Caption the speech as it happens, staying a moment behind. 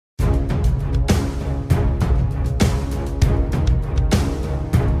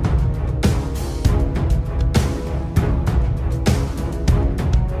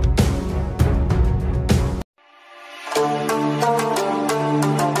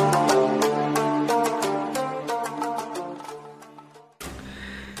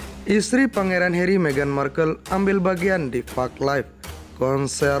Istri Pangeran Harry, Meghan Markle, ambil bagian di Fuck Life,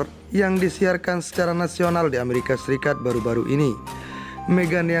 konser yang disiarkan secara nasional di Amerika Serikat baru-baru ini.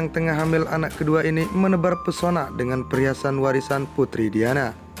 Meghan yang tengah hamil anak kedua ini menebar pesona dengan perhiasan warisan Putri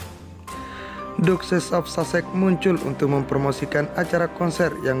Diana. Duchess of Sussex muncul untuk mempromosikan acara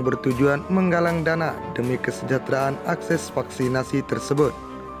konser yang bertujuan menggalang dana demi kesejahteraan akses vaksinasi tersebut.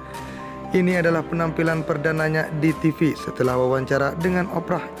 Ini adalah penampilan perdananya di TV setelah wawancara dengan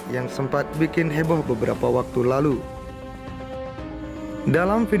Oprah yang sempat bikin heboh beberapa waktu lalu.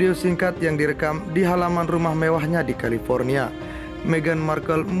 Dalam video singkat yang direkam di halaman rumah mewahnya di California, Meghan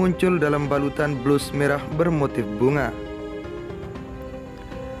Markle muncul dalam balutan blus merah bermotif bunga.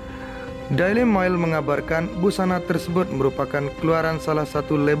 Daily Mail mengabarkan busana tersebut merupakan keluaran salah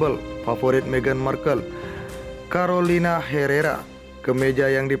satu label favorit Meghan Markle, Carolina Herrera. Kemeja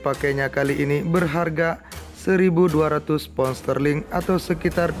yang dipakainya kali ini berharga 1.200 pound sterling atau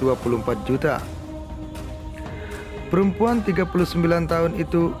sekitar 24 juta. Perempuan 39 tahun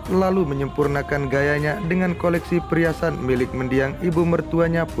itu lalu menyempurnakan gayanya dengan koleksi perhiasan milik mendiang ibu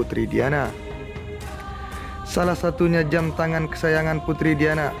mertuanya Putri Diana. Salah satunya jam tangan kesayangan Putri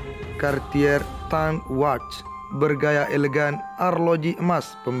Diana, Cartier Time Watch, bergaya elegan arloji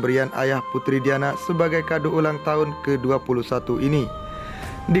emas pemberian ayah Putri Diana sebagai kado ulang tahun ke-21 ini.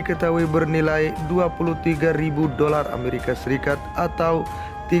 Diketahui bernilai $23.000 Amerika Serikat atau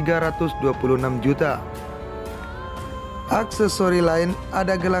 326 juta. Aksesori lain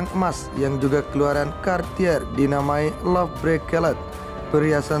ada gelang emas yang juga keluaran Cartier dinamai Love Bracelet.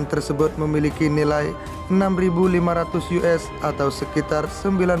 Perhiasan tersebut memiliki nilai 6.500 US atau sekitar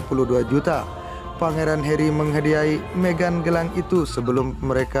 92 juta. Pangeran Harry menghadiahi Meghan gelang itu sebelum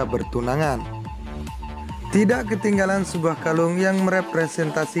mereka bertunangan. Tidak ketinggalan sebuah kalung yang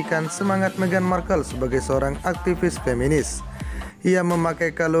merepresentasikan semangat Meghan Markle sebagai seorang aktivis feminis. Ia memakai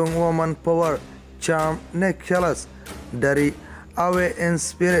kalung Woman Power Charm Necklace dari Awe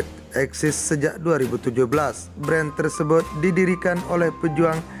Spirit, eksis sejak 2017. Brand tersebut didirikan oleh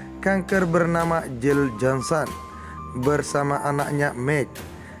pejuang kanker bernama Jill Johnson bersama anaknya Meg.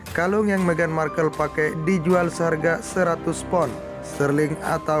 Kalung yang Meghan Markle pakai dijual seharga 100 pound sterling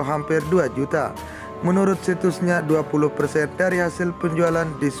atau hampir 2 juta. Menurut situsnya, 20% dari hasil penjualan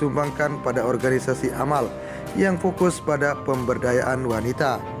disumbangkan pada organisasi amal yang fokus pada pemberdayaan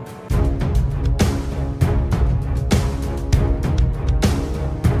wanita.